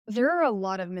There are a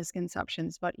lot of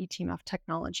misconceptions about eTMF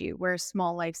technology where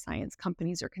small life science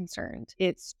companies are concerned.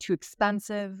 It's too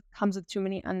expensive, comes with too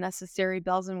many unnecessary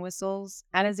bells and whistles,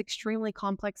 and is extremely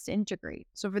complex to integrate.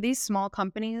 So for these small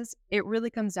companies, it really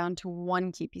comes down to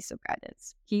one key piece of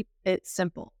guidance. Keep it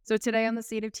simple. So today on the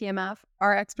State of TMF,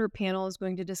 our expert panel is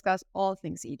going to discuss all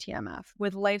things eTMF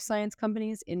with life science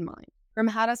companies in mind. From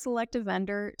how to select a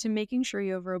vendor to making sure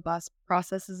you have robust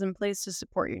processes in place to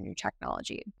support your new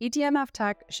technology. eTMF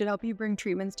tech should help you bring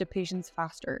treatments to patients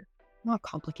faster, not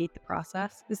complicate the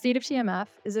process. The State of TMF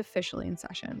is officially in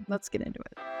session. Let's get into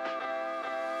it.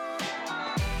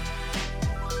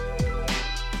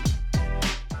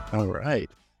 All right.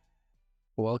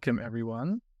 Welcome,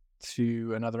 everyone,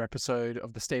 to another episode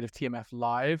of the State of TMF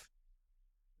Live.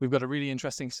 We've got a really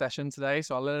interesting session today,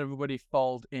 so I'll let everybody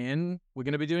fold in. We're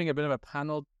going to be doing a bit of a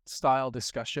panel-style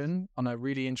discussion on a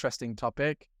really interesting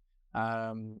topic.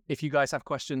 If you guys have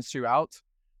questions throughout,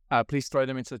 please throw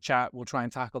them into the chat. We'll try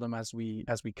and tackle them as we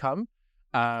come.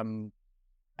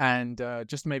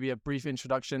 Just maybe a brief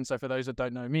introduction. So for those that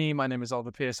don't know me, my name is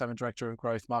Oliver Pierce. I'm a Director of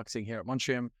Growth Marketing here at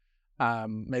Montrium.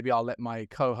 Maybe I'll let my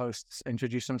co-hosts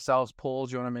introduce themselves. Paul,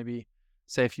 do you want to maybe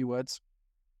say a few words?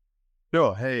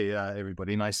 Sure. Hey,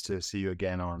 everybody. Nice to see you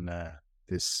again on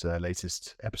this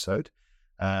latest episode.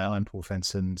 I'm Paul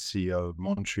Fenson, CEO of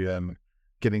Montrium,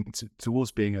 getting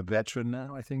towards being a veteran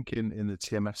now, I think, in the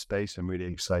TMF space. I'm really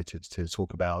excited to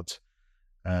talk about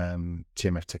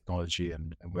TMF technology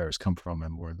and where it's come from,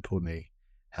 and more importantly,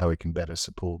 how it can better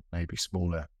support maybe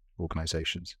smaller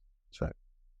organizations. So,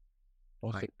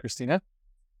 Hi, Christina.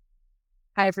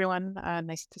 Hi, everyone.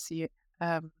 Nice to see you.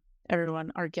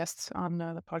 Everyone, our guests on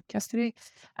the podcast today.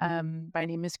 My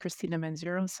name is Christina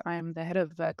Menziros. I'm the head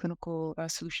of clinical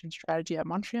solution strategy at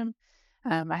Montrium.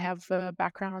 I have a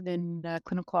background in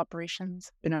clinical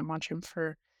operations. Been at Montrium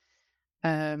for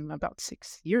about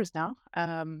 6 years now,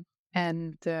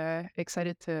 and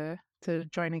excited to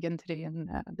join again today and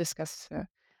discuss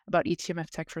about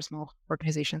eTMF tech for small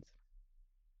organizations.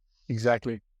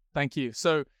 Exactly. Thank you.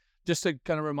 So just to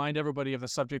kind of remind everybody of the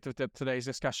subject of today's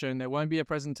discussion, there won't be a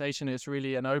presentation. It's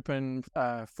really an open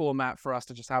format for us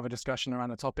to just have a discussion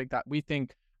around a topic that we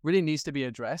think really needs to be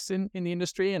addressed in the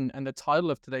industry. And the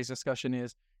title of today's discussion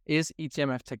is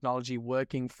eTMF technology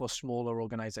working for smaller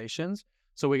organizations?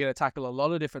 So we're going to tackle a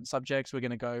lot of different subjects. We're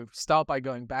going to start by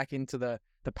going back into the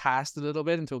past a little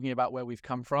bit and talking about where we've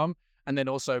come from, and then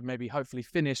also maybe hopefully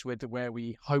finish with where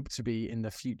we hope to be in the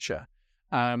future.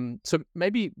 So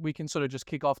maybe we can sort of just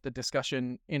kick off the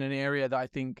discussion in an area that I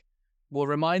think will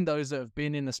remind those that have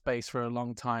been in the space for a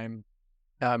long time,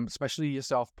 especially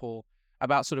yourself, Paul,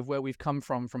 about sort of where we've come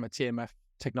from a TMF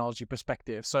technology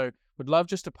perspective. So would love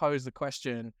just to pose the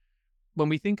question, when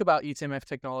we think about eTMF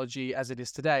technology as it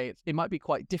is today, it might be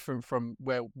quite different from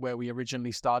where we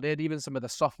originally started. Even some of the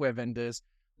software vendors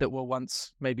that were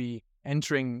once maybe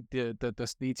entering the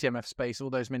eTMF space all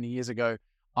those many years ago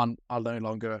are no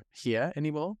longer here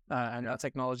anymore, and our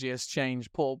technology has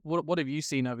changed. Paul, what have you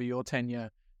seen over your tenure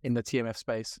in the TMF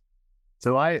space?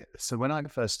 So when I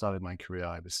first started my career,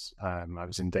 I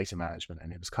was in data management,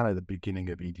 and it was kind of the beginning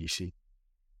of EDC.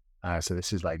 So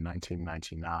this is like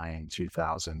 1999,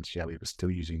 2000. Yeah, we were still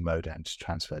using modem to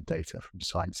transfer data from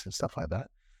sites and stuff like that.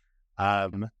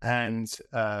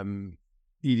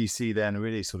 EDC then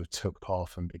really sort of took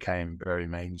off and became very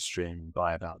mainstream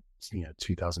by about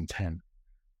 2010.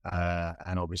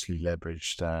 And obviously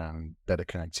leveraged better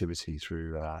connectivity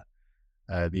through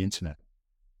the internet.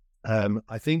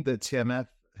 I think that TMF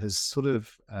has sort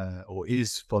of, or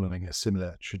is following a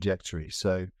similar trajectory.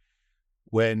 So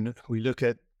when we look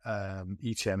at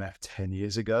eTMF 10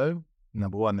 years ago,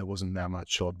 number one, there wasn't that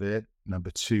much of it.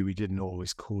 Number two, we didn't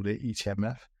always call it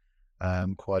eTMF.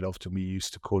 Quite often we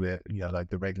used to call it, like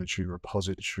the regulatory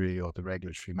repository or the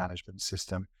regulatory management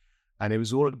system. And it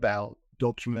was all about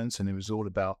documents, and it was all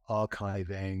about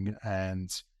archiving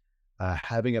and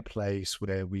having a place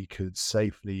where we could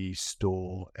safely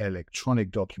store electronic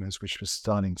documents, which was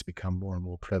starting to become more and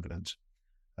more prevalent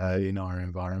in our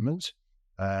environment.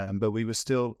 But we were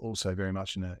still also very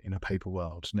much in a paper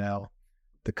world. Now,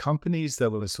 the companies that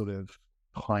were sort of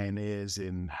pioneers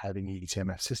in having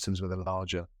eTMF systems were the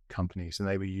larger companies, and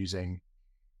they were using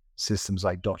systems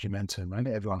like Documentum, right?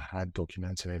 Everyone had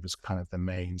Documentum. It was kind of the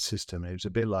main system. It was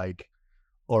a bit like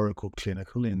Oracle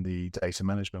Clinical in the data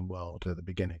management world at the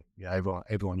beginning.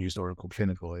 Everyone used Oracle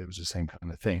Clinical. It was the same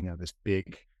kind of thing. This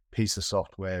big piece of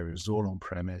software. It was all on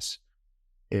premise.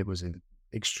 It was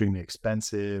extremely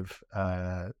expensive,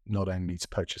 not only to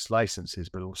purchase licenses,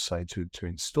 but also to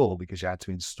install, because you had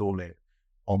to install it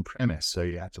on premise. So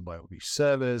you had to buy all these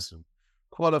servers and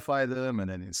qualify them, and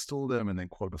then install them, and then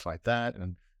qualify that.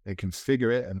 And they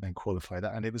configure it and then qualify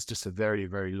that. And it was just a very,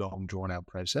 very long, drawn out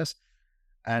process.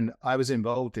 And I was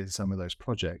involved in some of those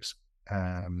projects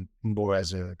more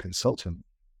as a consultant.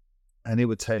 And it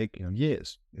would take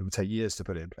years. It would take years to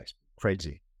put it in place.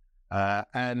 Crazy.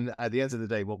 And at the end of the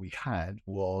day, what we had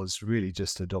was really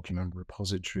just a document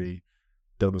repository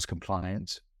that was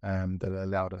compliant, that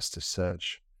allowed us to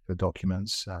search for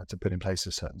documents, to put in place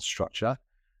a certain structure.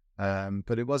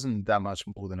 But it wasn't that much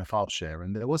more than a file share.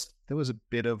 And there was a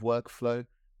bit of workflow,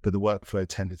 but the workflow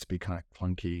tended to be kind of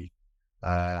clunky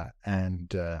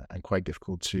and quite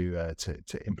difficult to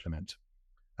implement.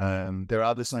 There are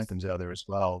other systems out there as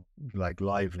well, like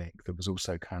LiveLink, that was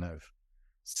also kind of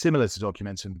similar to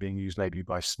Documentum, being used maybe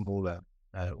by smaller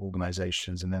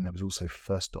organizations. And then there was also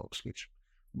FirstDocs, which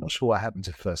I'm not sure what happened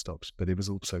to FirstDocs, but it was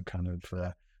also kind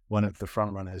of one of the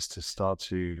front runners to start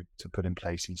to put in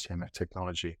place eTMF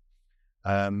technology.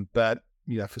 But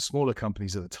for smaller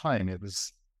companies at the time, it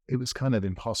was kind of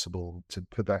impossible to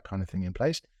put that kind of thing in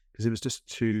place because it was just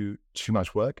too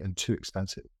much work and too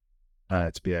expensive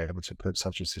to be able to put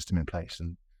such a system in place.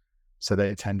 And so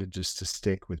they tended just to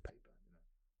stick with paper.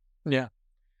 Yeah.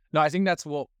 No, I think that's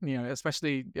what,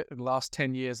 especially the last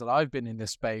 10 years that I've been in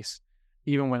this space,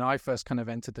 even when I first kind of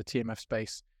entered the TMF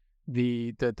space,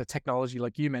 the technology,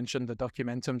 like you mentioned, the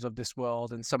Documentums of this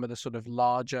world and some of the sort of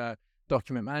larger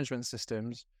document management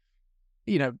systems,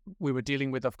 we were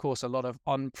dealing with, of course, a lot of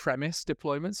on-premise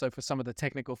deployments. So for some of the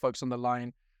technical folks on the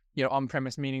line,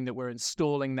 on-premise meaning that we're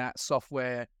installing that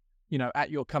software,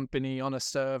 at your company on a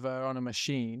server, on a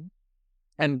machine.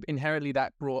 And inherently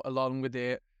that brought along with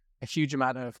it a huge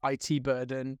amount of IT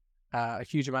burden, a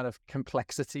huge amount of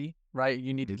complexity, right?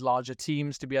 You needed larger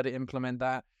teams to be able to implement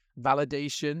that.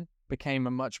 Validation became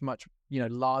a much, much,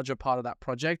 larger part of that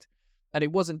project. And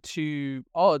it wasn't too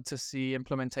odd to see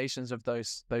implementations of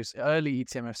those early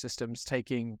eTMF systems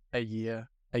taking a year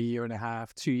and a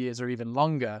half, 2 years, or even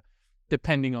longer,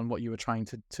 depending on what you were trying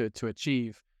to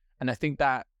achieve. And I think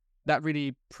that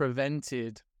really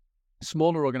prevented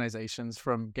smaller organizations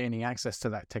from gaining access to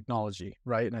that technology,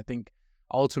 right? And I think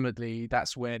ultimately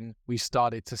that's when we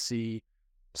started to see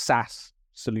SaaS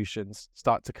solutions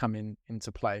start to come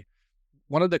into play.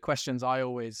 One of the questions I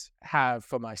always have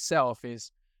for myself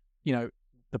is,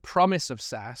 the promise of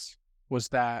SaaS was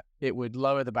that it would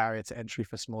lower the barrier to entry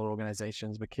for smaller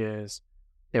organizations because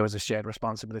there was a shared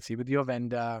responsibility with your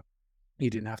vendor.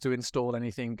 You didn't have to install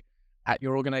anything at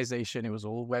your organization. It was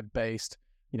all web-based.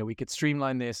 We could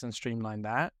streamline this and streamline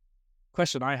that.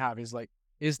 Question I have is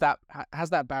has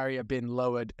that barrier been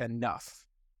lowered enough?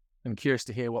 I'm curious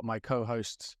to hear what my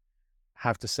co-hosts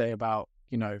have to say about,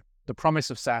 the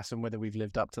promise of SaaS and whether we've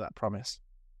lived up to that promise.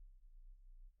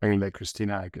 I'm going to let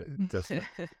Christina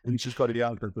and she's got the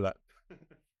answer for that.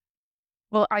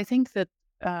 Well, I think that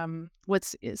an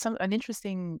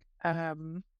interesting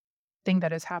thing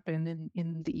that has happened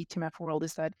in the eTMF world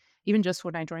is that even just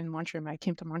when I joined Montrim, I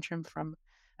came to Montrim from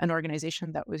an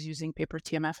organization that was using paper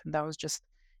TMF, and that was just,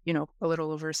 a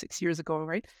little over 6 years ago,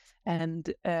 right?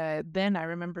 And then I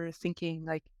remember thinking,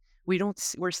 like,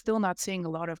 we're still not seeing a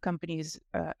lot of companies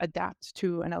adapt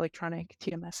to an electronic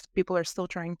TMS. People are still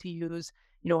trying to use,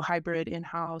 hybrid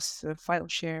in-house file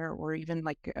share, or even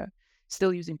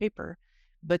still using paper.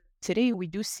 But today we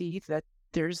do see that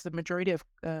there's the majority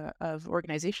of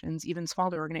organizations, even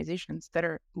smaller organizations, that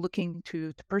are looking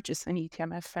to purchase an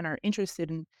eTMF and are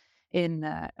interested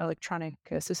in electronic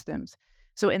systems.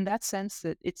 So in that sense,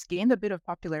 that it's gained a bit of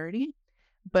popularity,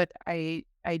 but I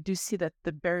do see that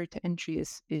the barrier to entry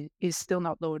is still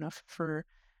not low enough for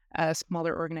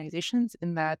smaller organizations.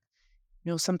 In that,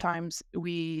 sometimes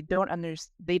they don't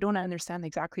understand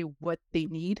exactly what they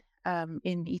need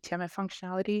in eTMF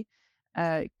functionality.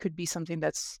 It could be something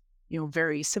that's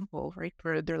very simple, right?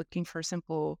 Where they're looking for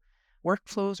simple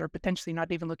workflows, or potentially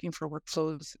not even looking for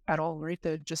workflows at all, right?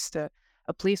 They're just a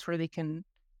place where they can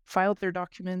file their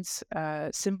documents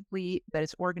simply, that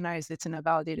it's organized, it's in a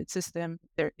validated system,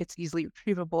 it's easily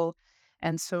retrievable.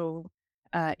 And so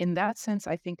in that sense,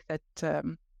 I think that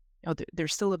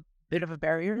there's still a bit of a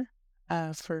barrier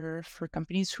for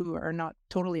companies who are not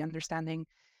totally understanding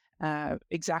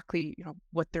exactly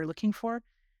what they're looking for.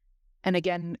 And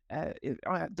again,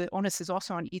 the onus is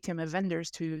also on eTMF vendors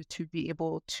to be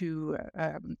able to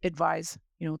advise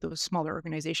those smaller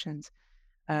organizations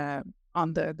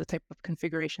on the type of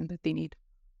configuration that they need.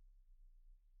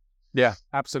 Yeah,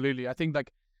 absolutely. I think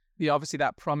obviously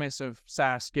that promise of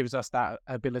SaaS gives us that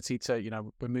ability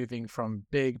to, we're moving from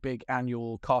big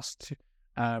annual cost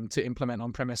to implement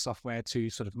on-premise software to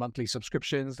sort of monthly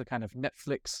subscriptions, the kind of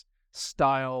Netflix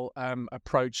style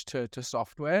approach to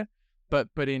software.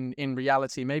 but in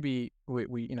reality, maybe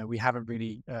we haven't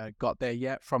really got there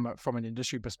yet from an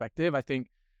industry perspective. I think,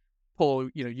 Paul,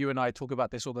 you and I talk about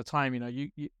this all the time.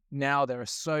 Now there's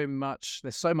so much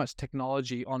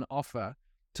technology on offer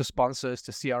to sponsors,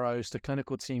 to CROs, to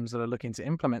clinical teams that are looking to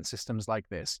implement systems like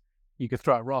this. You could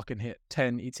throw a rock and hit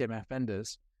 10 eTMF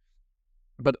vendors.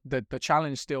 But the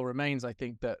challenge still remains, I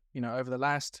think, that, over the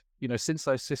last, since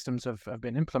those systems have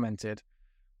been implemented,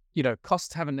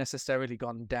 costs haven't necessarily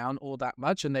gone down all that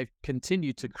much, and they've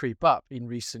continued to creep up in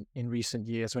recent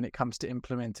years when it comes to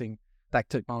implementing that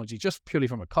technology, just purely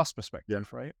from a cost perspective,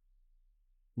 right?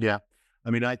 Yeah. I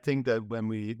mean, I think that when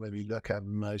we look at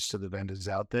most of the vendors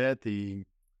out there, the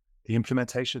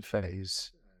implementation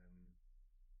phase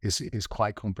is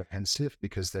quite comprehensive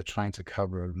because they're trying to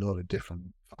cover a lot of different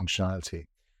functionality.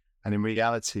 And in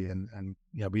reality,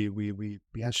 we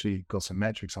actually got some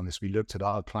metrics on this. We looked at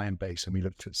our client base and we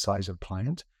looked at size of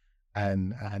client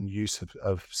and use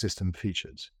of system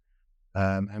features.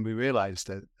 And we realized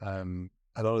that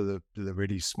a lot of the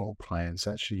really small clients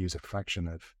actually use a fraction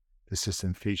of the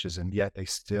system features, and yet they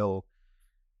still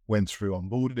went through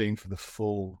onboarding for the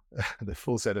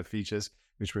full set of features,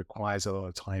 which requires a lot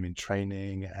of time in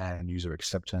training and user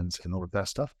acceptance and all of that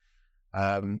stuff.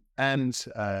 Of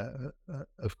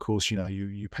course,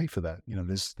 you pay for that.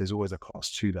 There's always a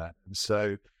cost to that. And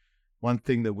so one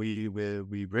thing that we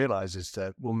realize is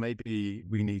that, well, maybe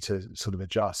we need to sort of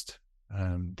adjust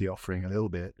the offering a little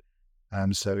bit.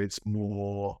 So it's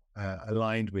more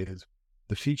aligned with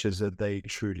the features that they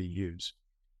truly use.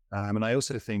 And I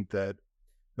also think that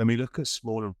when we look at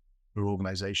smaller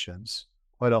organizations,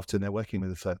 quite often they're working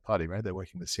with a third party, right? They're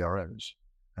working with CROs.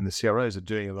 And the CROs are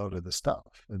doing a lot of the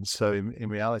stuff. And so in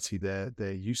reality, their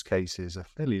use cases are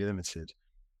fairly limited.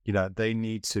 They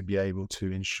need to be able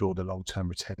to ensure the long-term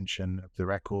retention of the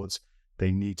records.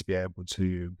 They need to be able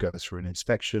to go through an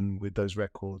inspection with those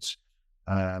records.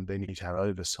 They need to have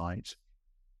oversight.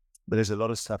 But there's a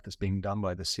lot of stuff that's being done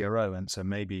by the CRO. And so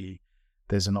maybe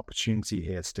there's an opportunity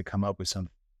here to come up with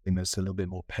something that's a little bit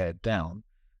more pared down,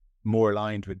 more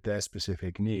aligned with their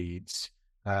specific needs,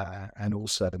 and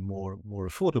also more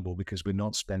affordable, because we're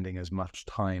not spending as much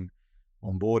time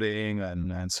onboarding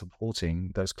and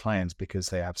supporting those clients because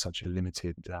they have such a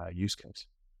limited use case.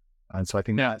 And so I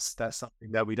think that's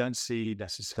something that we don't see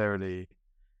necessarily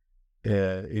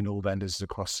in all vendors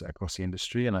across the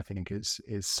industry. And I think is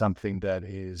something that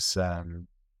is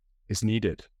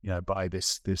needed, by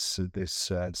this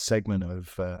segment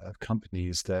of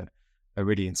companies that are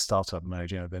really in startup mode.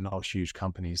 They're not huge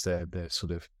companies.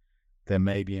 They're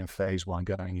maybe in phase 1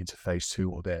 going into phase 2,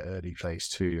 or they're early phase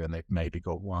 2, and they've maybe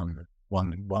got one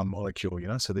molecule,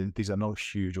 so these are not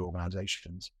huge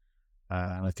organizations.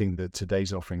 And I think that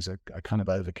today's offerings are kind of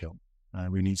overkill.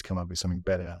 We need to come up with something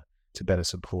better to better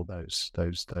support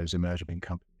those emerging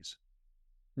companies.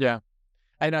 Yeah.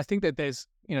 And I think that there's,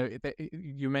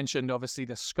 you mentioned obviously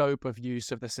the scope of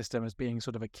use of the system as being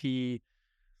sort of a key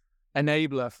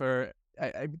enabler for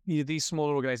these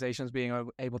smaller organizations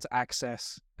being able to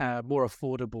access more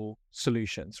affordable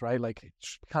solutions, right? Like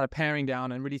kind of paring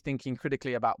down and really thinking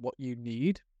critically about what you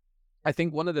need. I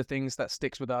think one of the things that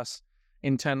sticks with us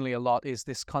internally a lot is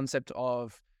this concept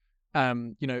of,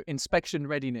 inspection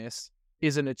readiness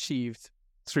isn't achieved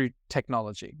through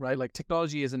technology, right? Like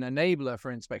technology is an enabler for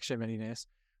inspection readiness,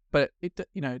 but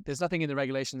there's nothing in the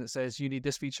regulation that says you need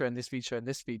this feature and this feature and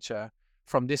this feature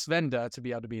from this vendor to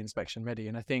be able to be inspection ready.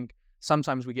 And I think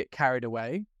sometimes we get carried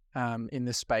away in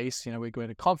this space. We go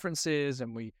to conferences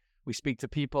and we speak to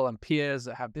people and peers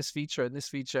that have this feature and this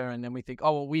feature, and then we think,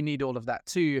 oh, well, we need all of that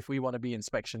too if we want to be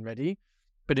inspection ready.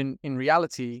 But in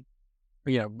reality,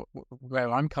 where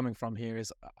I'm coming from here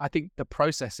is I think the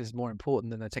process is more important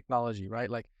than the technology,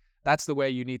 right? Like that's the way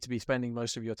you need to be spending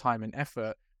most of your time and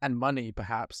effort and money,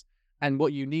 perhaps. And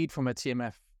what you need from a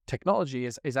TMF technology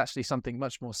is actually something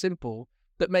much more simple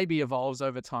that maybe evolves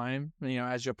over time.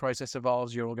 As your process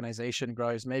evolves, your organization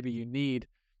grows, maybe you need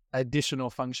additional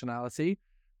functionality.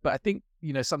 But I think,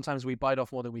 sometimes we bite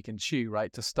off more than we can chew,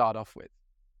 right, to start off with.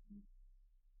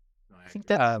 I think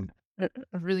that's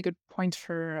a really good point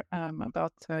for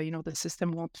about the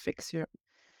system won't fix your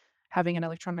having an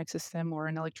electronic system or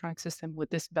an electronic system with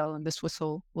this bell and this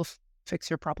whistle will fix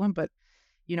your problem. But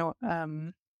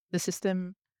a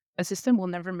system will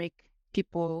never make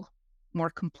people more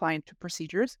compliant to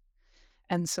procedures.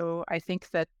 And so I think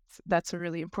that that's a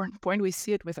really important point. We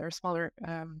see it with our smaller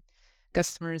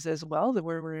customers as well, that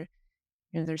where we're,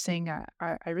 they're saying,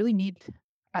 I really need,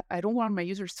 I don't want my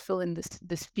users to fill in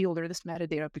this field or this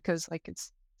metadata because like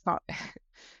it's not,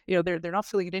 they're not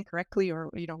filling it in correctly or,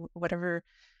 whatever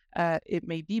it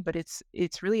may be, but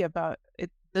it's really about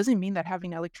it. doesn't mean that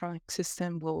having an electronic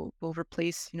system will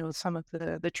replace, some of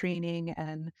the training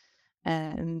and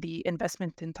the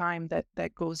investment in time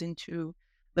that goes into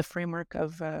the framework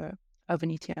of an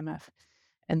eTMF.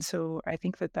 And so I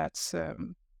think that's a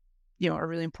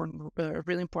really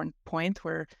important point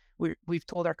where we've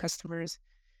told our customers,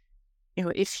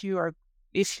 if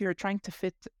you're trying to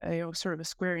fit sort of a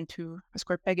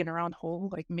square peg in a round hole,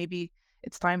 like maybe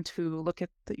it's time to look at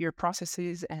your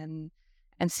processes and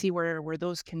see where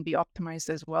those can be optimized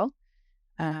as well.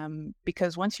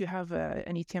 Because once you have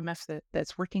an eTMF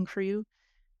that's working for you,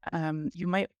 you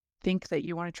might think that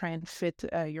you want to try and fit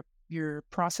your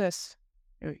process.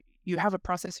 You have a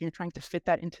process and you're trying to fit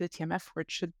that into the TMF, where it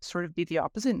should sort of be the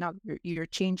opposite. Now you're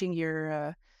changing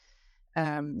your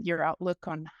outlook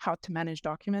on how to manage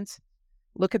documents.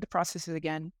 Look at the processes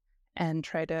again and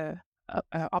try to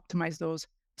optimize those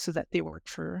so that they work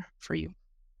for you.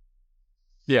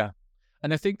 Yeah.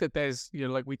 And I think that there's,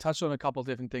 like we touched on a couple of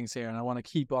different things here, and I want to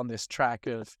keep on this track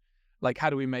of like,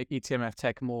 how do we make eTMF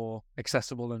tech more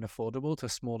accessible and affordable to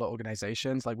smaller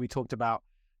organizations? Like we talked about,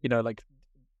 like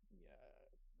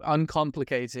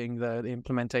uncomplicating the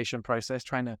implementation process,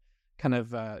 trying to kind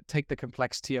of take the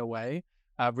complexity away.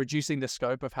 Reducing the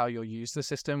scope of how you'll use the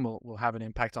system will have an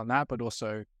impact on that, but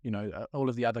also, all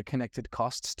of the other connected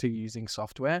costs to using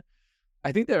software.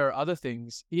 I think there are other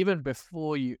things, even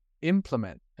before you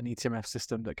implement an eTMF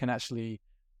system, that can actually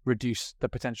reduce the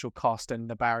potential cost and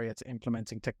the barrier to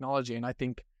implementing technology. And I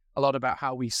think a lot about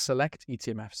how we select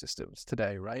eTMF systems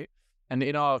today, right? And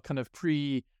in our kind of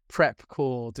pre-prep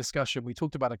call discussion, we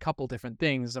talked about a couple different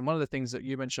things. And one of the things that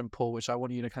you mentioned, Paul, which I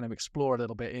want you to kind of explore a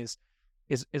little bit, is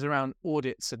around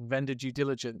audits and vendor due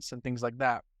diligence and things like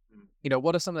that.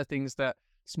 What are some of the things that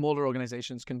smaller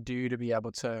organizations can do to be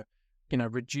able to,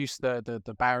 reduce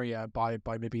the barrier by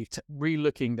maybe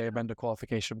relooking their vendor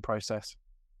qualification process?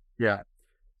 Yeah.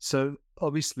 So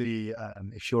obviously,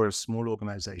 if you're a small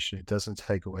organization, it doesn't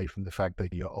take away from the fact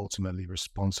that you're ultimately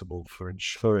responsible for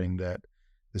ensuring that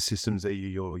the systems that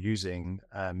you're using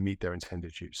meet their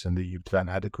intended use, and that you've done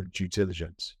adequate due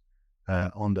diligence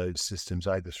on those systems,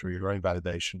 either through your own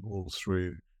validation or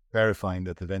through verifying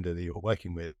that the vendor that you're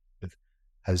working with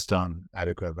has done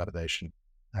adequate validation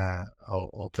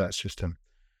of that system.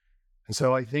 And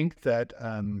so I think that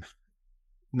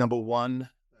number one,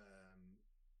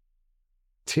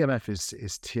 TMF is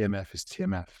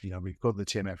TMF. We've got the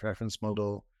TMF reference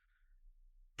model.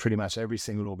 Pretty much every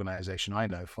single organization I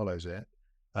know follows it.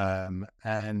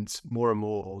 And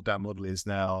more, that model is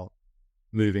now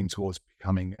moving towards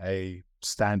becoming a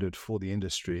standard for the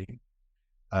industry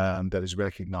that is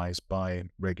recognized by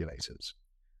regulators.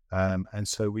 And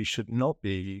so we should not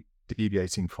be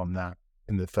deviating from that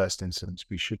in the first instance.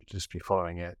 We should just be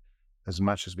following it as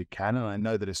much as we can. And I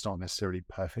know that it's not necessarily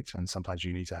perfect, and sometimes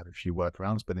you need to have a few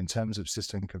workarounds, but in terms of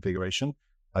system configuration,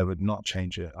 I would not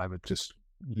change it. I would just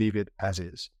leave it as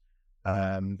is.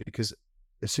 Because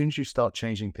as soon as you start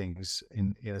changing things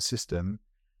in a system,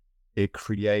 it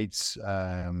creates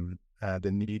the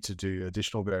need to do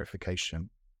additional verification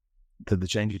that the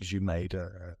changes you made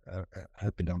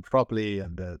have been done properly,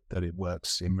 and that it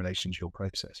works in relation to your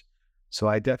process. So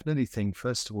I definitely think,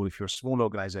 first of all, if you're a small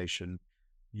organization,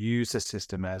 use the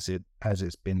system as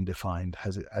it's been defined,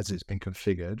 as it's been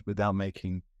configured, without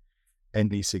making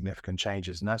any significant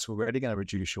changes. And that's already going to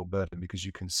reduce your burden, because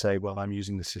you can say, well, I'm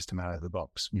using the system out of the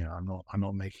box. I'm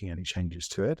not making any changes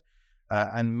to it.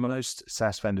 And most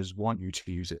SaaS vendors want you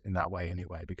to use it in that way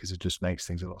anyway, because it just makes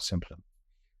things a lot simpler.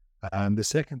 The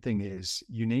second thing is,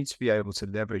 you need to be able to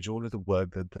leverage all of the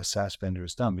work that the SaaS vendor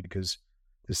has done, because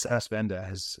the SaaS vendor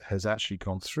has actually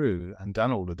gone through and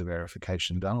done all of the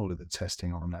verification, done all of the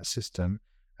testing on that system,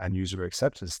 and user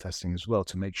acceptance testing as well,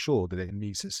 to make sure that it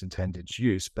meets its intended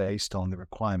use based on the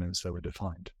requirements that were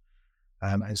defined.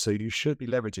 And so you should be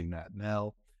leveraging that.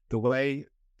 Now, the way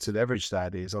to leverage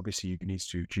that is, obviously, you need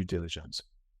to do due diligence.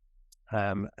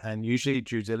 And usually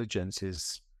due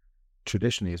diligence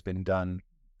traditionally has been done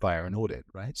via an audit,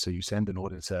 right? So you send an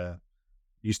auditor.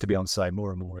 Used to be on site. More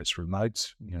and more it's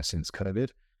remote, since COVID.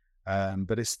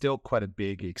 But it's still quite a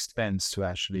big expense to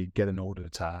actually get an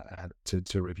auditor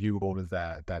to review all of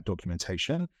that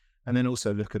documentation, and then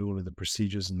also look at all of the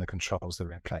procedures and the controls that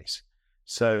are in place.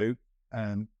 So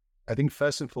I think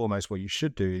first and foremost, what you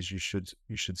should do is you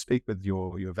should speak with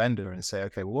your vendor and say,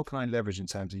 okay, well, what can I leverage in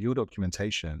terms of your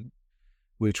documentation,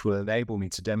 which will enable me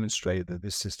to demonstrate that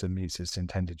this system meets its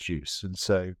intended use. And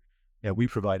so, we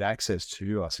provide access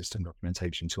to our system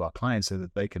documentation to our clients so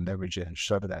that they can leverage it and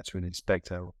show that to an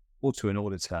inspector or to an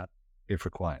auditor if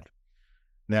required.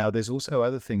 Now, there's also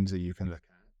other things that you can look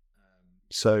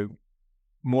at. So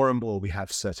more and more we have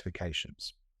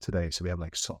certifications. today. So we have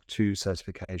like SOC 2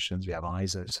 certifications, we have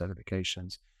ISO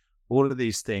certifications. All of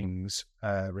these things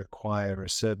require a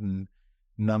certain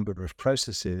number of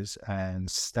processes and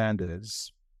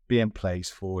standards be in place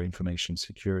for information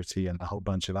security and a whole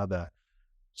bunch of other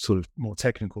sort of more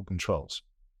technical controls.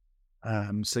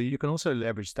 So you can also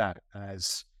leverage that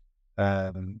as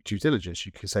due diligence.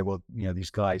 You could say, well, these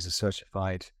guys are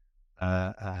certified,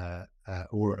 or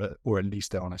at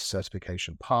least they're on a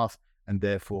certification path, and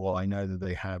therefore I know that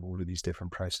they have all of these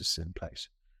different processes in place.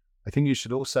 I think you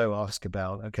should also ask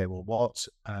about, okay, well,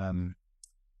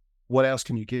 what else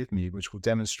can you give me which will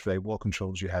demonstrate what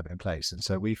controls you have in place? And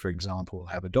so we, for example,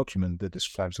 have a document that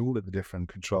describes all of the different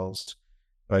controls,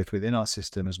 both within our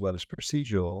system as well as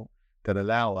procedural, that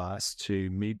allow us to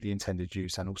meet the intended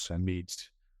use and also meet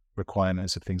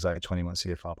requirements of things like 21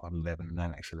 CFR Part 11 and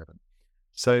Annex 11.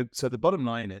 So the bottom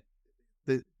line,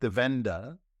 the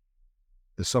vendor,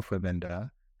 the software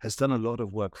vendor, has done a lot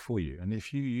of work for you. And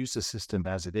if you use the system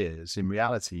as it is, in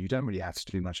reality, you don't really have to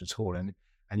do much at all. And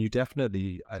you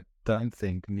definitely, I don't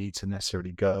think, need to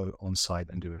necessarily go on site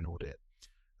and do an audit.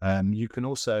 You can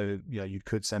also, you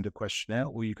could send a questionnaire,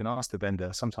 or you can ask the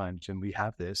vendor sometimes, and we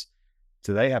have this,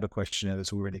 do they have a questionnaire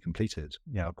that's already completed,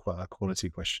 a quality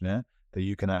questionnaire that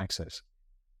you can access?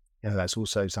 That's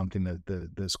also something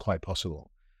that's quite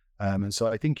possible. And so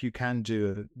I think you can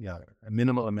do a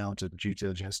minimal amount of due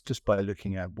diligence just by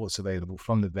looking at what's available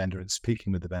from the vendor and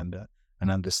speaking with the vendor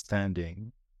and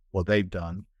understanding what they've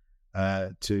done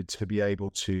to be able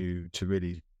to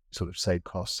really sort of save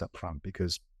costs up front,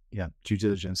 because due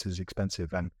diligence is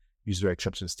expensive, and user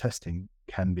acceptance testing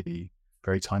can be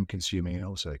very time consuming and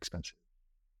also expensive.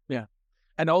 Yeah.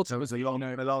 And also, that was a long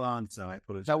answer. I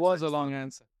apologize. That was a long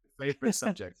answer. Favorite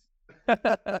subject.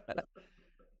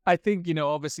 I think,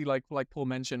 obviously, like Paul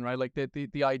mentioned, right? Like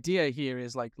the idea here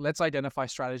is like, let's identify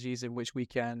strategies in which we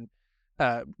can,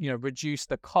 reduce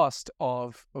the cost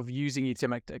of using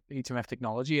eTMF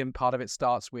technology. And part of it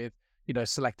starts with,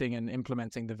 selecting and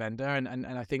implementing the vendor. And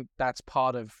I think that's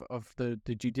part of the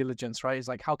due diligence, right? Is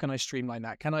like, how can I streamline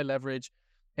that? Can I leverage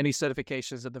any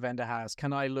certifications that the vendor has?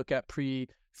 Can I look at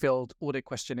pre-filled audit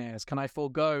questionnaires? Can I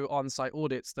forego on-site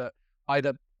audits that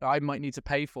either I might need to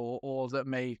pay for, or that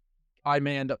I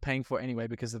may end up paying for anyway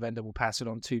because the vendor will pass it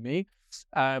on to me?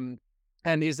 And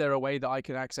is there a way that I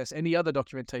can access any other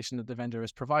documentation that the vendor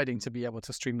is providing to be able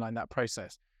to streamline that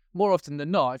process? More often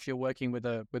than not, if you're working with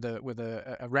a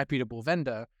reputable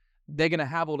vendor, they're going to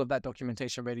have all of that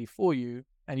documentation ready for you,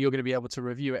 and you're going to be able to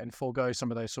review it and forego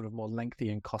some of those sort of more lengthy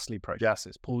and costly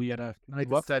processes. Paul,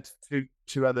 I've said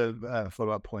two other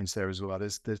follow-up points there as well.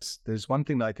 There's one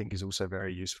thing that I think is also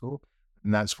very useful,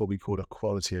 and that's what we call a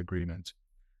quality agreement,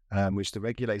 which the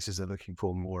regulators are looking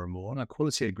for more and more. And a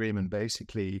quality agreement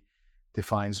basically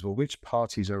defines, well, which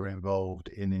parties are involved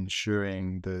in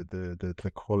ensuring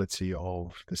the quality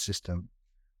of the system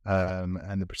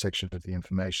and the protection of the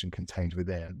information contained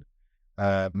within,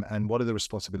 and what are the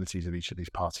responsibilities of each of these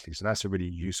parties. And that's a really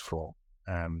useful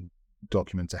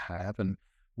document to have. And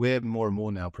we're more and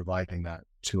more now providing that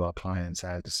to our clients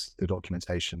as the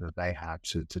documentation that they have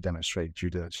to demonstrate due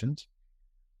diligence.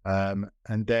 And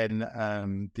then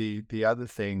the other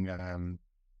thing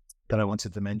that I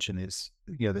wanted to mention is,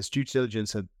 there's due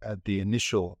diligence at the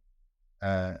initial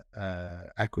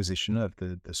acquisition of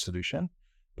the solution,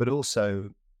 but also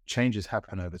changes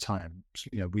happen over time. So,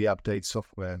 we update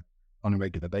software on a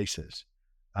regular basis.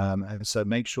 And so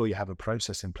make sure you have a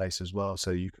process in place as well,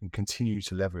 so you can continue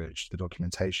to leverage the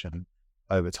documentation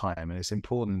over time. And it's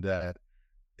important that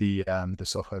the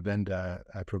software vendor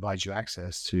provides you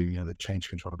access to the change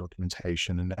control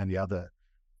documentation and the other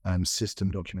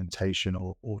system documentation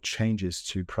or changes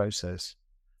to process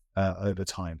over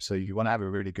time. So you want to have a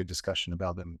really good discussion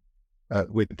about them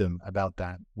with them about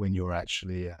that when you're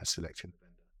actually selecting the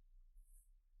vendor.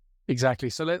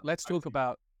 Exactly. So let's talk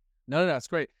about. No, that's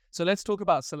great. So let's talk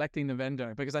about selecting the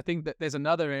vendor, because I think that there's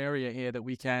another area here that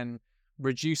we can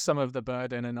reduce some of the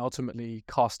burden and ultimately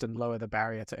cost and lower the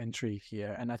barrier to entry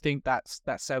here. And I think that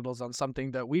settles on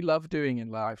something that we love doing in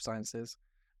life sciences,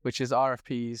 which is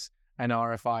RFPs and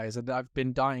RFIs. And I've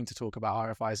been dying to talk about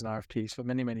RFIs and RFPs for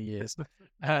many, many years.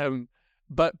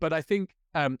 But I think,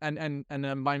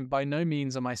 by no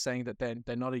means am I saying that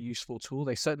they're not a useful tool.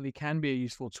 They certainly can be a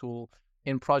useful tool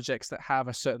in projects that have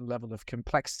a certain level of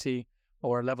complexity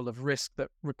or a level of risk that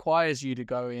requires you to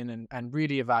go in and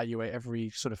really evaluate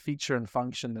every sort of feature and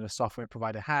function that a software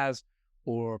provider has,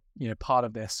 or part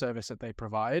of their service that they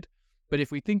provide. But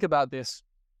if we think about this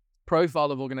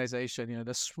profile of organization,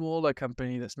 the smaller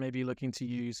company that's maybe looking to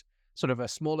use sort of a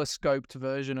smaller scoped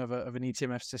version of an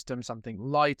eTMF system, something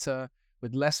lighter,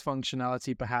 with less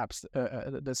functionality perhaps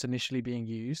that's initially being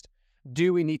used?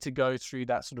 Do we need to go through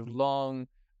that sort of long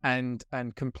and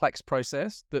complex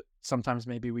process that sometimes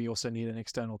maybe we also need an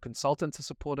external consultant to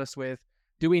support us with?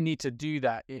 Do we need to do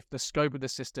that if the scope of the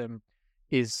system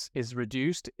is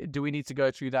reduced? Do we need to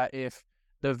go through that if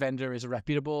the vendor is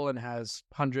reputable and has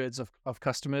hundreds of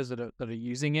customers that are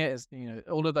using it? As you know,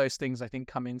 all of those things I think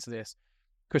come into this.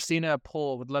 Christina,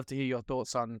 Paul, would love to hear your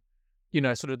thoughts on,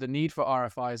 sort of the need for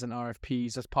RFIs and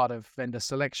RFPs as part of vendor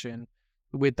selection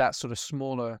with that sort of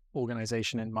smaller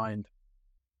organization in mind.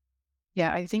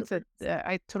 Yeah, I think that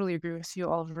I totally agree with you,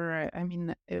 Oliver. I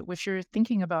mean, if you're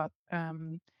thinking about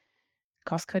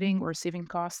cost cutting or saving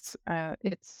costs,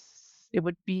 it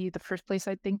would be the first place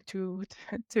I think to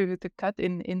to cut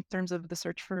in terms of the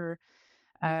search for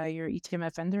your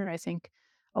eTMF vendor. I think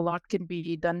a lot can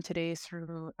be done today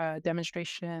through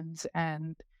demonstrations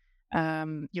and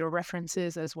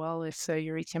references as well. If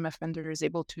your eTMF vendor is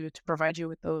able to provide you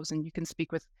with those, and you can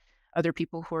speak with other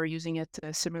people who are using it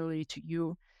similarly to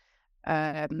you.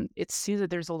 It seems that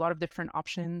there's a lot of different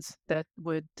options that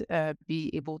would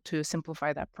be able to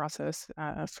simplify that process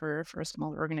for a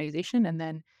smaller organization, and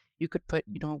then you could put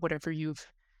whatever you've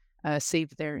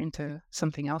saved there into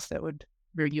something else that would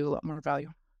bring you a lot more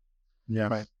value. Yeah.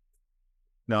 Right.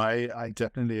 No, I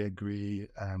definitely agree.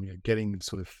 Getting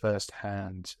sort of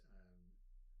firsthand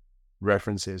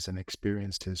references and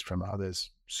experiences from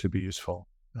others super useful,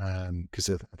 because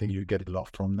I think you get a lot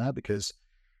from that. Because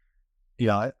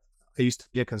I used to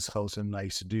be a consultant. I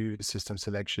used to do system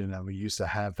selection, and we used to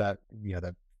have that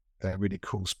that really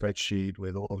cool spreadsheet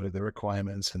with all of the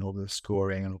requirements and all the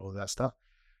scoring and all of that stuff.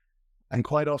 And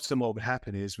quite often what would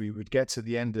happen is we would get to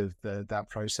the end of that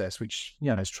process, which,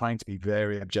 is trying to be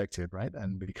very objective, right?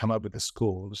 And we come up with the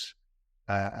scores,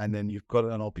 and then you've got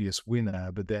an obvious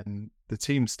winner, but then the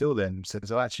team still then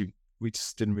says, oh, actually, we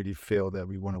just didn't really feel that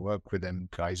we want to work with them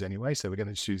guys anyway, so we're going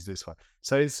to choose this one.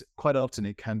 So it's quite often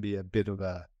it can be a bit of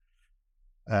a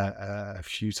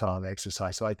futile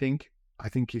exercise. So I think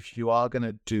if you are going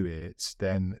to do it,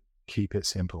 then keep it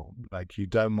simple. Like, you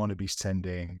don't want to be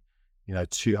sending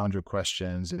 200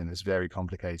 questions in this very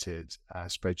complicated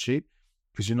spreadsheet,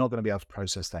 because you're not going to be able to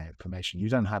process that information. You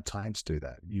don't have time to do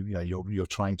that. You're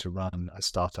trying to run a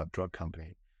startup drug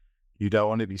company. You don't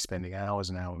want to be spending hours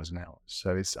and hours and hours.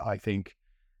 So I think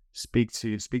speak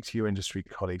to your industry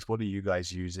colleagues. What are you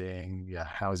guys using? Yeah,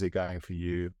 how is it going for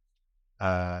you?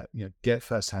 Get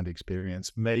firsthand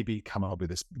experience. Maybe come up with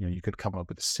this. You could come up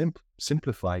with a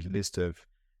simplified list of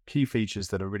key features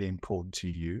that are really important to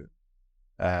you.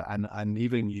 And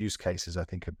even use cases, I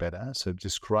think, are better. So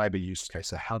describe a use case.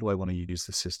 So how do I want to use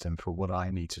the system for what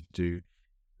I need to do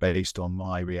based on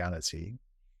my reality?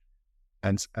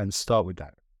 And start with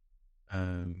that.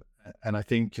 And I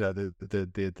think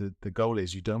the goal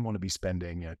is you don't want to be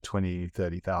spending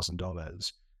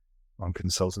 $20,000-$30,000 on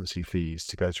consultancy fees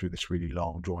to go through this really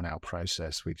long, drawn out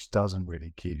process, which doesn't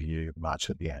really give you much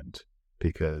at the end,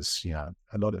 because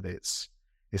a lot of it's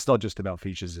not just about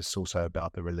features, it's also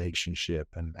about the relationship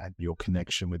and your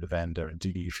connection with the vendor. And do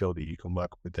you feel that you can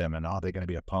work with them, and are they going to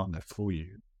be a partner for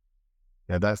you?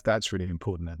 That's really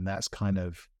important. And that's kind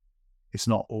of, it's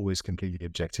not always completely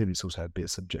objective. It's also a bit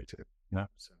subjective,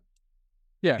 So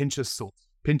yeah, pinch of salt,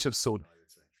 I would say.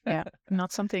 Yeah,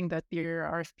 not something that your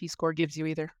RFP score gives you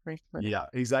either, right? Yeah,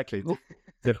 exactly.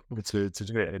 Difficult to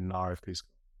do it in an RFP score.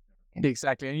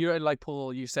 Exactly. And you're like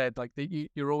Paul, you said, like,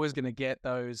 you're always going to get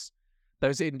those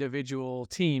individual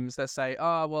teams that say,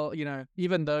 well,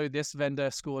 even though this vendor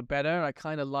scored better, I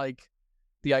kind of like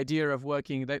the idea of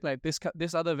working, like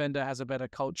this other vendor has a better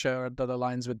culture that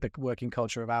aligns with the working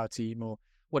culture of our team, or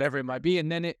whatever it might be.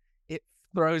 And then it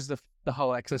throws the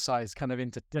whole exercise kind of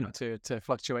into to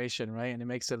fluctuation, right? And it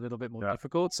makes it a little bit more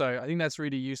difficult. So I think that's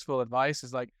really useful advice,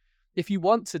 is like, if you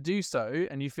want to do so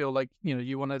and you feel like,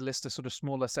 you want to list a sort of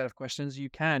smaller set of questions, you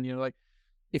can, like,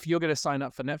 if you're going to sign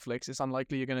up for Netflix, it's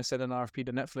unlikely you're going to send an RFP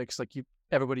to Netflix. Like,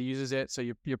 everybody uses it, so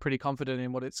you're pretty confident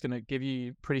in what it's going to give you.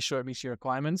 You're pretty sure it meets your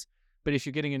requirements. But if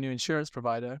you're getting a new insurance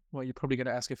provider, well, you're probably going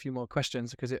to ask a few more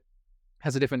questions, because it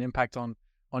has a different impact on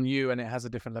you, and it has a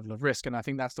different level of risk. And I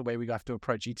think that's the way we have to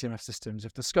approach eTMF systems.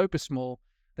 If the scope is small,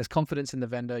 there's confidence in the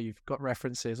vendor, you've got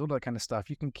references, all that kind of stuff,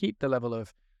 you can keep the level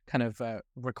of kind of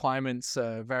requirements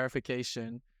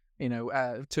verification,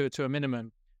 to a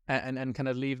minimum, and kind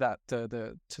of leave that to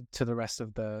the rest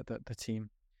of the team.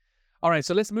 All right,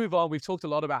 so let's move on. We've talked a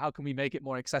lot about how can we make it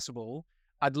more accessible.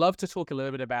 I'd love to talk a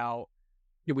little bit about,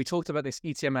 we talked about this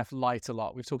eTMF Lite a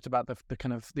lot. We've talked about the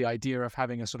kind of the idea of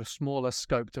having a sort of smaller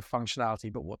scope to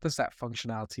functionality, but what does that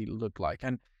functionality look like?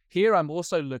 And Here, I'm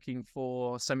also looking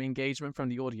for some engagement from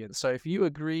the audience. So if you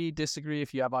agree, disagree,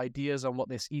 if you have ideas on what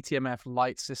this eTMF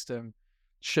light system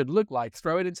should look like,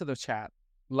 throw it into the chat.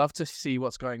 Love to see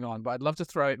what's going on, but I'd love to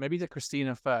throw it maybe to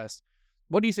Christina first.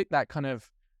 What do you think that kind of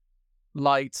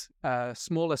light,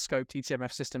 smaller scoped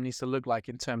eTMF system needs to look like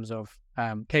in terms of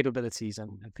capabilities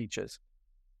and features?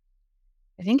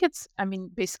 I think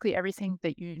basically everything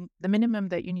the minimum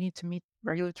that you need to meet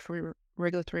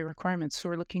regulatory requirements. So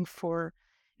we're looking for,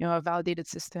 a validated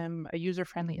system, a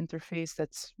user-friendly interface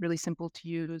that's really simple to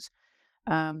use,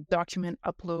 document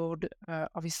upload,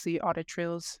 obviously audit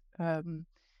trails,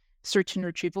 search and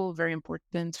retrieval, very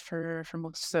important for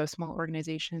most small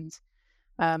organizations.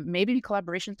 Maybe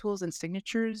collaboration tools and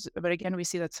signatures, but again, we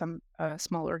see that some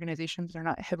small organizations are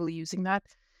not heavily using that.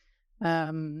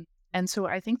 And so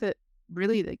I think that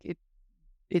really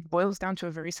it boils down to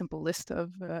a very simple list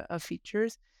of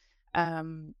features.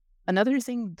 Another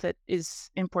thing that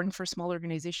is important for small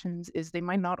organizations is they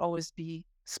might not always be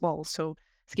small. So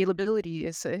scalability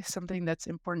is something that's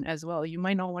important as well. You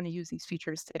might not want to use these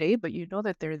features today, but you know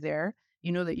that they're there.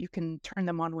 You know that you can turn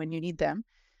them on when you need them.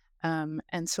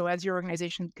 And so as your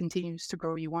organization continues to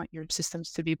grow, you want your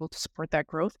systems to be able to support that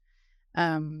growth.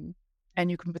 And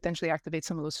you can potentially activate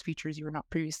some of those features you were not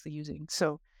previously using.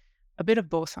 So a bit of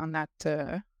both on that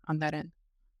end.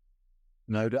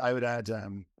 No, I would add,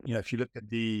 if you look at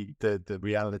the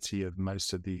reality of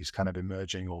most of these kind of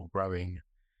emerging or growing,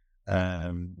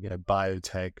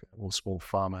 biotech or small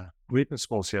pharma, or even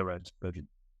small CROs, but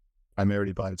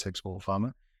primarily biotech, small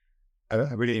pharma,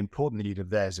 a really important need of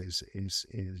theirs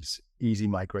is easy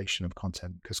migration of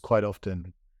content, because quite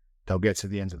often they'll get to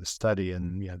the end of the study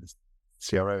and the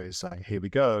CRO is like, here we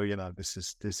go, this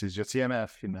is your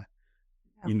TMF,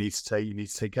 you need to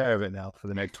take care of it now for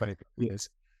the next 20 years.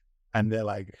 And they're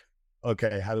like,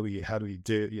 okay, how do we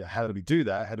do that? How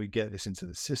do we get this into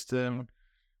the system?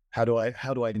 How do I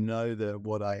know that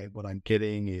what I'm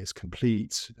getting is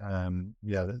complete? And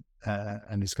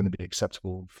it's going to be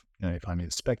acceptable, if I'm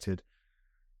inspected.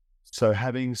 So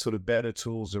having sort of better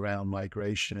tools around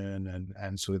migration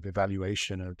and sort of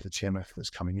evaluation of the TMF that's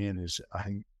coming in is, I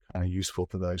think, kind of useful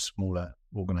for those smaller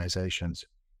organizations.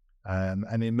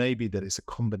 And it may be that it's a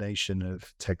combination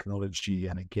of technology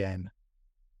and, again,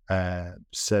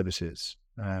 services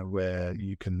where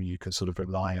you can sort of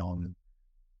rely on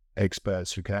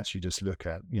experts who can actually just look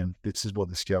at, this is what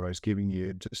the CRO is giving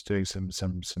you, just doing some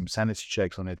sanity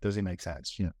checks on it. Does it make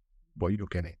sense? What you're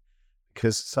getting,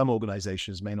 because some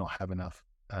organizations may not have enough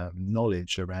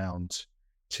knowledge around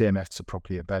TMF to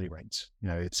properly evaluate.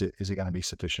 Is it going to be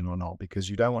sufficient or not? Because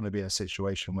you don't want to be in a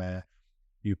situation where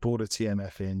you brought a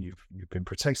TMF in, you've been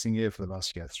protecting it for the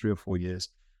last 3 or 4 years.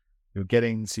 You're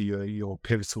getting to your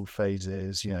pivotal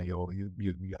phases. Your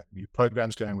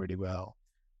program's going really well.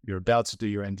 You're about to do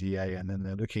your NDA, and then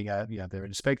they're looking at, they're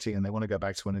inspecting, and they want to go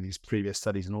back to one of these previous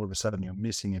studies, and all of a sudden you're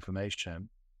missing information.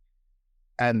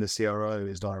 And the CRO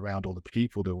is not around, all the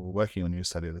people that were working on your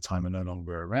study at the time are no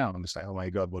longer around. It's like, oh my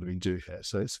God, what do we do here?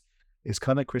 So it's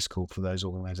kind of critical for those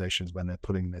organizations when they're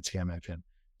putting their TMF in.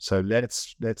 So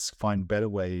let's find better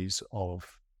ways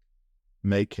of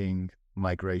making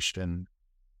migration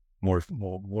more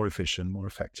efficient, more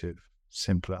effective,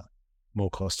 simpler,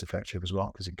 more cost effective as well,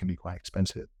 because it can be quite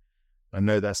expensive. I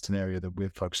know that's an area that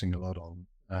we're focusing a lot on,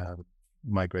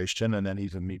 migration, and then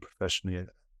even me professionally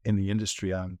in the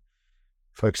industry, I'm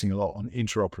focusing a lot on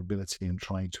interoperability and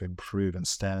trying to improve and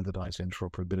standardize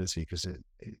interoperability, because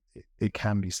it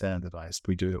can be standardized.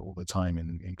 We do it all the time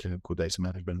in clinical data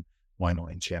management. Why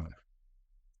not in TMF?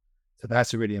 So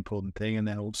that's a really important thing. And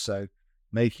then also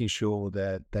making sure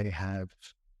that they have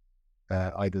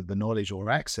either the knowledge or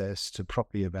access to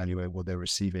properly evaluate what they're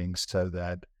receiving, so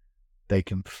that they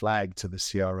can flag to the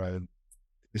CRO,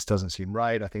 this doesn't seem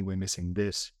right, I think we're missing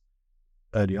this,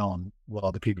 early on,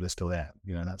 while the people are still there.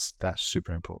 That's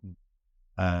super important.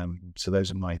 So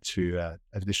those are my two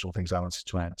additional things I wanted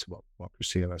to add to what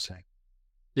Christina was saying.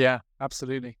 Yeah,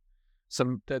 absolutely.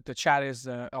 The chat is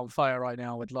on fire right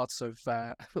now with lots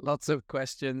of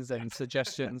questions and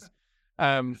suggestions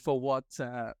for what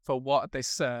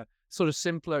this sort of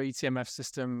simpler eTMF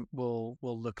system will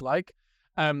look like.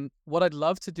 What I'd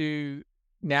love to do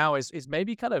now is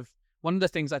maybe kind of one of the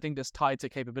things I think that's tied to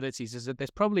capabilities is that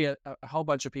there's probably a whole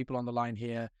bunch of people on the line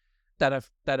here that have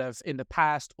in the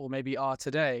past, or maybe are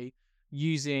today,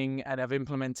 using and have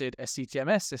implemented a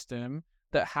CTMS system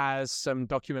that has some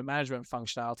document management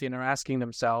functionality, and are asking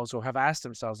themselves, or have asked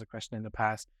themselves the question in the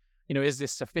past, is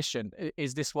this sufficient?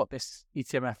 Is this what this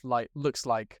eTMF looks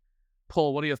like?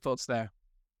 Paul, what are your thoughts there?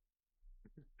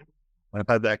 I've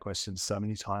had that question so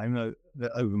many times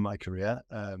over my career.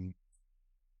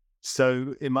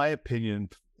 So, in my opinion,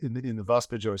 in the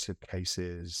vast majority of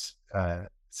cases,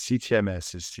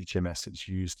 CTMS is CTMS. It's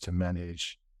used to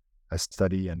manage a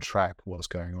study and track what's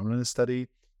going on in a study.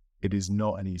 It is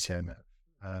not an eTMF.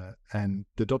 And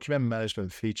the document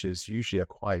management features usually are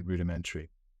quite rudimentary.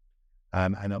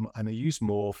 And they're used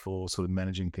more for sort of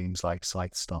managing things like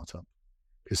site startup.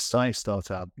 Because site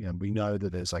startup, we know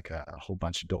that there's like a whole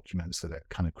bunch of documents that are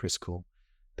kind of critical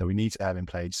that we need to have in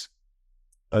place.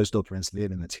 Those documents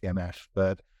live in the TMF,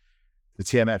 but the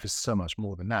TMF is so much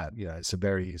more than that. It's a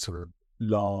very sort of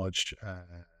large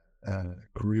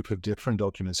group of different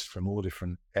documents from all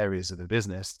different areas of the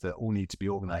business that all need to be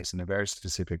organized in a very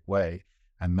specific way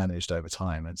and managed over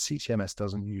time. And CTMS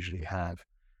doesn't usually have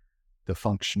the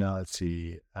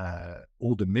functionality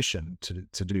or the mission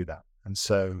to do that. And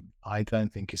so I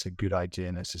don't think it's a good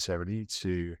idea necessarily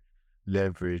to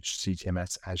leverage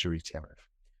CTMS as your eTMF.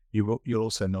 You'll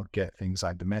also not get things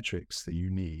like the metrics that you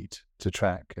need to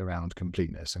track around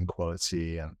completeness and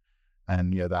quality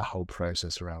and that whole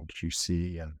process around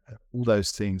QC and all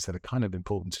those things that are kind of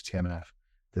important to TMF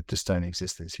that just don't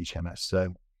exist in CTMS.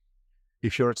 So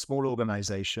if you're a small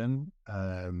organization,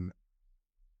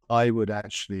 I would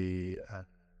actually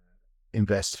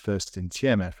invest first in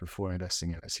TMF before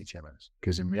investing in a CTMS,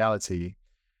 because in reality,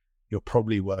 you're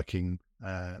probably working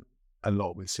a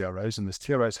lot with CROs, and the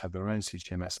CROs have their own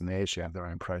CTMS and they actually have their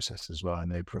own process as well,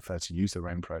 and they prefer to use their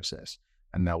own process,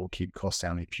 and that will keep costs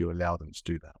down if you allow them to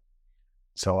do that.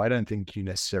 So I don't think you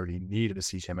necessarily need a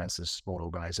CTMS as a small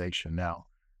organization. Now,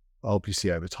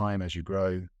 obviously over time, as you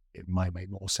grow, it might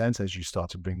make more sense as you start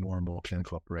to bring more and more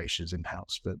clinical operations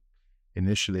in-house. But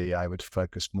initially, I would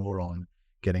focus more on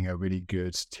getting a really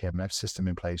good TMF system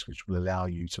in place, which will allow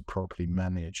you to properly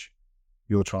manage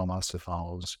your trial master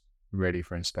files ready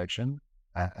for inspection.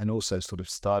 And also sort of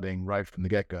starting right from the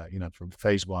get-go, from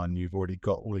phase 1, you've already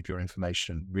got all of your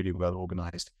information really well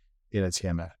organized in a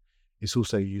TMF. It's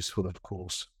also useful, of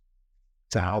course,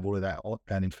 to have all of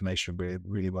that information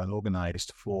really well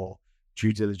organized for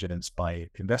due diligence by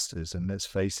investors. And let's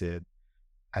face it,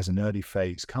 as an early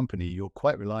phase company, you're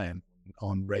quite reliant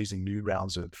on raising new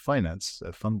rounds of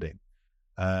funding.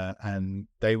 And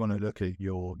they want to look at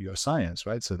your science,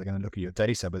 right? So they're going to look at your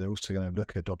data, but they're also going to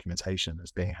look at documentation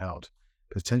that's being held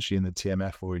potentially in the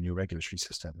TMF or in your regulatory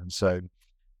system. And so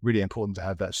really important to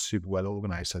have that super well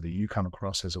organized so that you come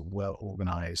across as a well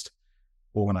organized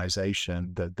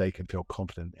organization that they can feel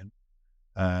confident in.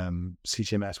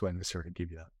 CTMS won't necessarily give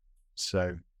you that.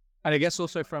 So, and I guess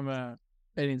also from an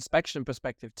inspection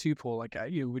perspective too, Paul, like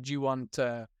would you want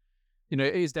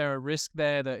is there a risk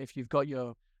there that if you've got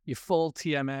your full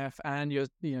TMF and your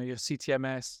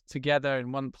CTMS together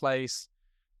in one place,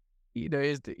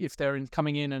 if they're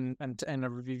coming in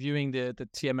and reviewing the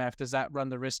TMF, does that run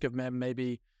the risk of them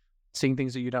maybe seeing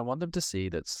things that you don't want them to see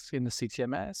that's in the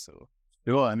CTMS? Or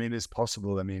well, I mean, it's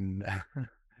possible. I mean,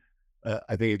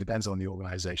 I think it depends on the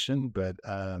organization, but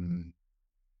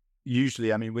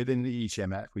usually, I mean, within the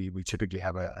eTMF, we typically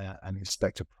have an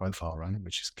inspector profile running,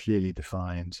 which is clearly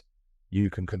defined. You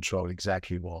can control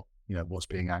exactly what's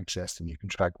being accessed, and you can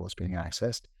track what's being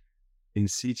accessed. In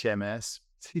CTMS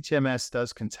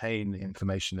does contain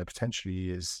information that potentially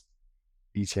is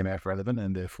eTMF relevant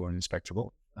and therefore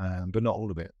inspectable, but not all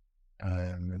of it.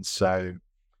 And so,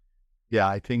 yeah,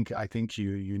 I think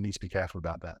you need to be careful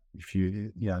about that. If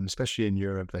and especially in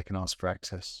Europe, they can ask for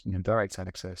access, direct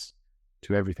access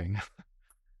to everything.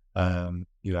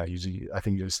 Usually, I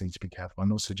think you just need to be careful. I'm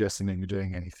not suggesting that you're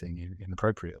doing anything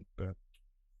inappropriate, but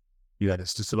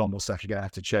there's just a lot more stuff you're going to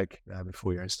have to check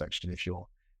before your inspection if you're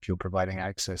providing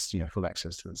access, full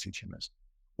access to the CTMS,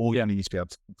 or you only need to be able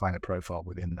to find a profile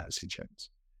within that CTMS.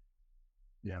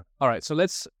 Yeah. All right. So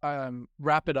let's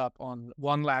wrap it up on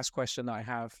one last question that I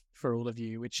have for all of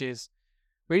you, which is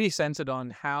really centered on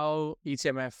how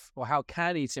eTMF or how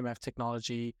can eTMF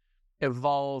technology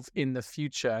evolve in the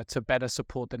future to better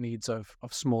support the needs of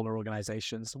smaller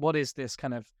organizations. What is this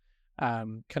kind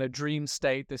of dream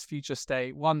state, this future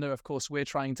state? One that, of course, we're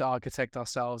trying to architect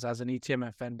ourselves as an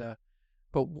eTMF vendor,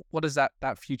 but what does that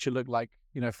future look like,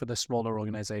 for the smaller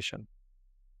organization?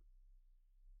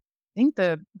 I think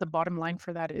the bottom line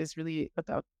for that is really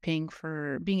about being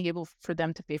able for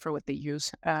them to pay for what they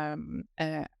use.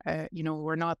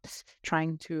 We're not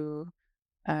trying to,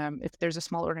 if there's a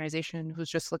small organization who's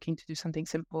just looking to do something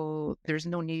simple, there's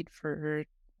no need for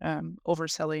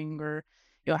overselling or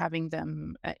having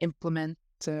them implement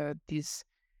these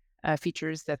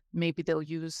features that maybe they'll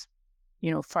use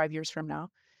 5 years from now.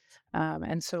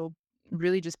 And so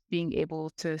really just being able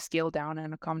to scale down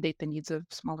and accommodate the needs of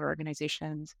smaller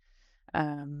organizations.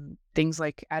 Things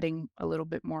like adding a little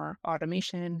bit more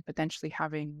automation, potentially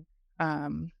having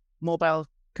mobile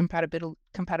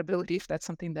compatibility, if that's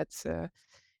something that's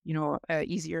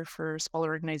easier for smaller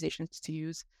organizations to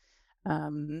use.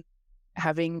 Um,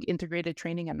 Having integrated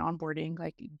training and onboarding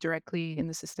like directly in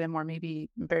the system, or maybe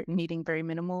needing very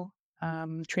minimal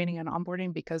training and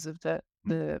onboarding because of the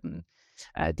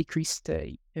decreased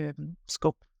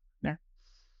scope there.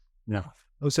 Yeah.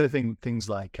 Also, things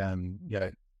like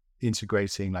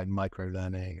integrating like micro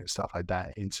learning and stuff like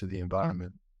that into the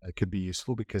environment could be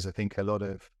useful, because I think a lot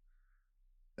of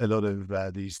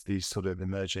these sort of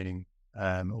emerging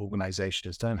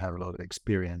organizations don't have a lot of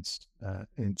experience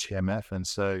in TMF,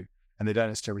 and they don't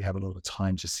necessarily have a lot of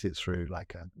time to sit through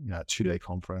like a 2-day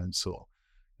conference or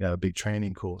a big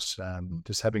training course.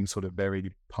 Just having sort of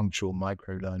very punctual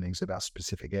micro learnings about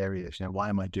specific areas. Why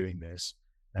am I doing this?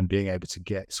 And being able to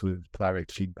get sort of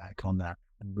direct feedback on that,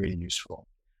 really useful.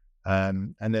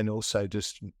 And then also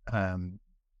just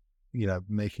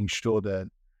making sure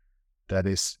that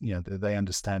is, that they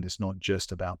understand it's not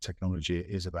just about technology,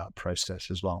 it is about process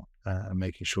as well, and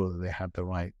making sure that they have the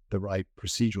right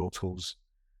procedural tools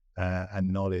and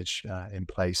knowledge in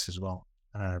place as well.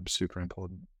 Super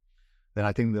important. Then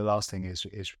I think the last thing is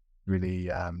really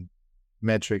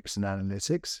metrics and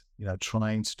analytics,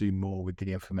 trying to do more with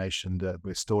the information that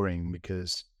we're storing,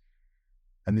 because,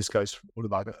 and this goes for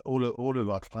all of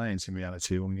our clients in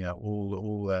reality,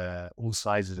 all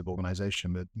sizes of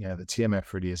organization, but the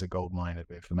TMF really is a gold mine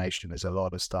of information. There's a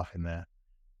lot of stuff in there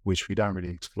which we don't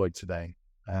really exploit today,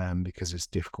 because it's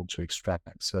difficult to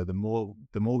extract. So the more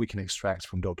we can extract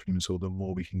from documents, or the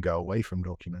more we can go away from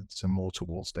documents and more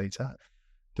towards data,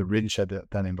 the richer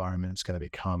that environment is going to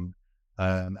become,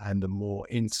 and the more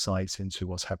insight into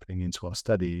what's happening into our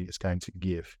study is going to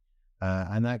give.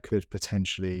 And that could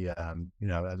potentially,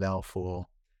 allow for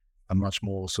a much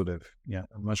more sort of,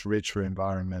 a much richer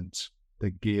environment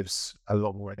that gives a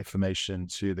lot more information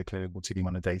to the clinical team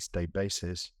on a day-to-day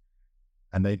basis.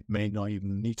 And they may not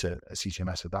even need a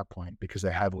CTMS at that point, because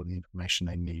they have all the information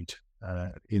they need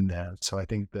in there. So I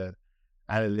think that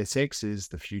analytics is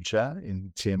the future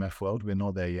in TMF world. We're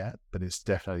not there yet, but it's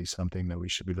definitely something that we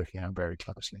should be looking at very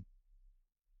closely.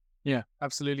 Yeah,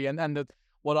 absolutely. And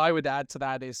what I would add to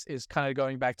that is kind of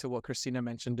going back to what Christina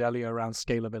mentioned earlier around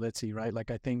scalability, right? Like,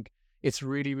 I think it's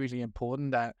really, really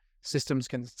important that systems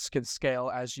can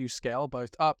scale as you scale,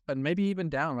 both up and maybe even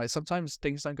down, right? Sometimes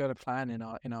things don't go to plan in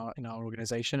our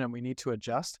organization, and we need to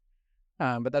adjust.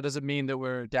 But that doesn't mean that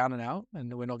we're down and out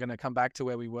and we're not going to come back to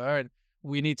where we were. And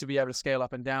we need to be able to scale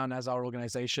up and down as our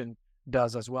organization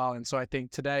does as well. And so I think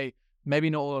today,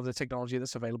 maybe not all of the technology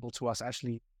that's available to us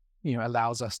actually,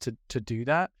 allows us to do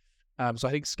that. So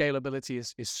I think scalability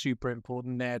is super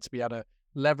important there, to be able to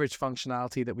leverage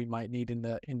functionality that we might need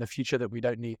in the future that we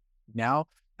don't need now.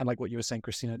 And like what you were saying,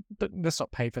 Christina, let's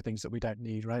not pay for things that we don't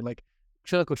need, right? Like,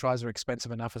 clinical trials are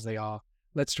expensive enough as they are.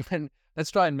 Let's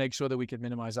try and make sure that we can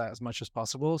minimize that as much as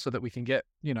possible, so that we can get,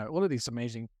 all of these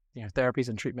amazing, therapies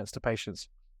and treatments to patients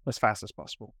as fast as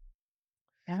possible.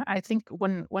 Yeah, I think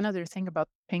one other thing about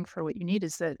paying for what you need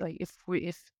is that, like, if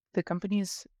the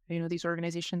companies, these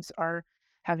organizations are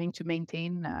having to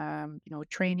maintain,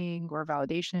 training or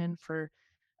validation for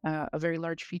a very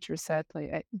large feature set,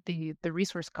 like the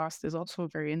resource cost is also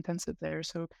very intensive there.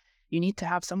 So you need to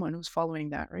have someone who's following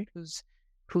that, right?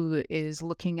 Who is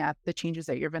looking at the changes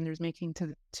that your vendor's making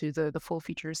to the full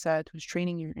feature set, who's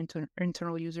training your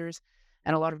internal users.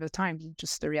 And a lot of the time,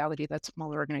 just the reality that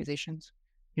smaller organizations,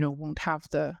 won't have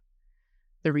the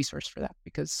resource for that,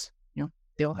 because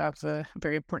they'll have a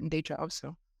very important day job.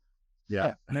 So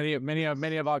yeah.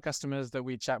 Many of our customers that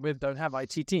we chat with don't have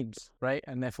IT teams, right?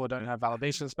 And therefore don't have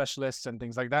validation specialists and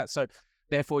things like that. So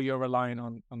therefore you're relying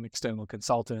on external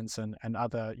consultants and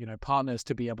other, partners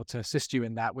to be able to assist you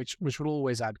in that, which will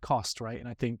always add cost, right? And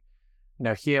I think,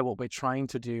 here what we're trying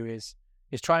to do is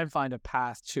try and find a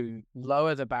path to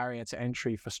lower the barrier to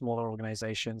entry for smaller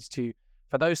organizations,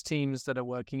 for those teams that are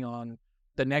working on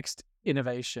the next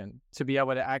innovation, to be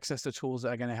able to access the tools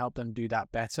that are going to help them do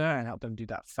that better and help them do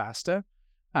that faster.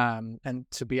 And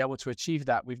to be able to achieve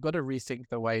that, we've got to rethink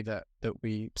the way that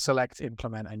we select,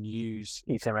 implement, and use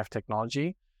eTMF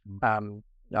technology.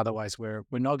 Otherwise, we're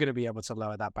not going to be able to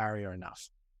lower that barrier enough.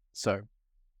 So,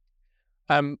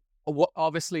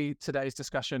 obviously today's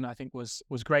discussion, I think, was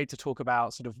great to talk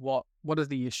about sort of what are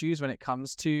the issues when it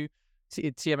comes to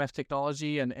TMF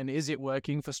technology, and is it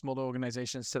working for smaller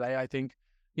organizations today? I think,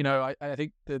 I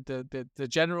think the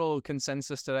general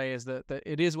consensus today is that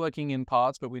it is working in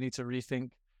parts, but we need to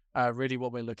rethink really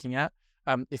what we're looking at.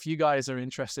 If you guys are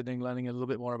interested in learning a little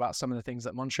bit more about some of the things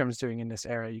that Montreal is doing in this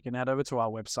area, you can head over to our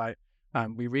website.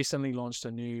 We recently launched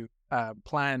a new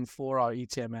plan for our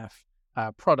eTMF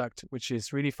product, which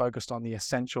is really focused on the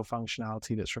essential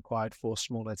functionality that's required for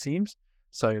smaller teams.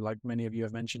 So like many of you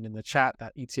have mentioned in the chat,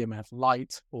 that eTMF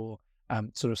Lite or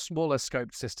sort of smaller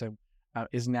scoped system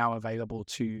is now available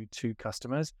to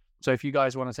customers. So if you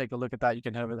guys want to take a look at that, you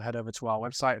can head over to our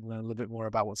website and learn a little bit more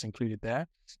about what's included there.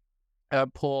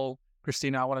 Paul,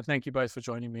 Christina, I want to thank you both for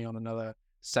joining me on another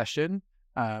session.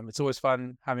 It's always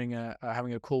fun having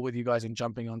a call with you guys and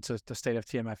jumping onto the State of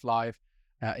TMF Live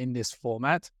in this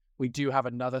format. We do have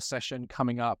another session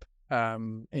coming up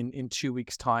in 2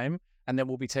 weeks' time, and then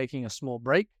we'll be taking a small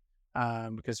break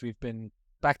because we've been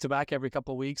back to back every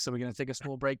couple of weeks. So we're going to take a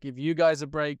small break, give you guys a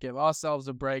break, give ourselves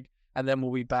a break, and then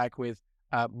we'll be back with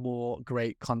more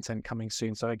great content coming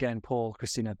soon. So again, Paul,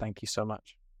 Christina, thank you so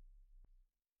much.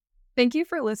 Thank you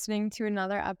for listening to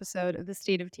another episode of the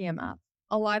State of TMF,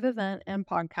 a live event and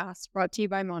podcast brought to you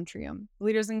by Montrium,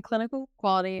 leaders in clinical,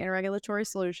 quality, and regulatory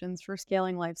solutions for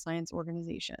scaling life science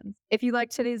organizations. If you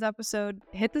liked today's episode,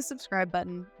 hit the subscribe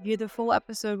button, view the full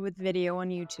episode with video on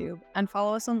YouTube, and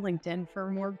follow us on LinkedIn for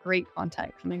more great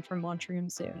content coming from Montrium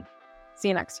soon. See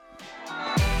you next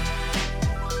time.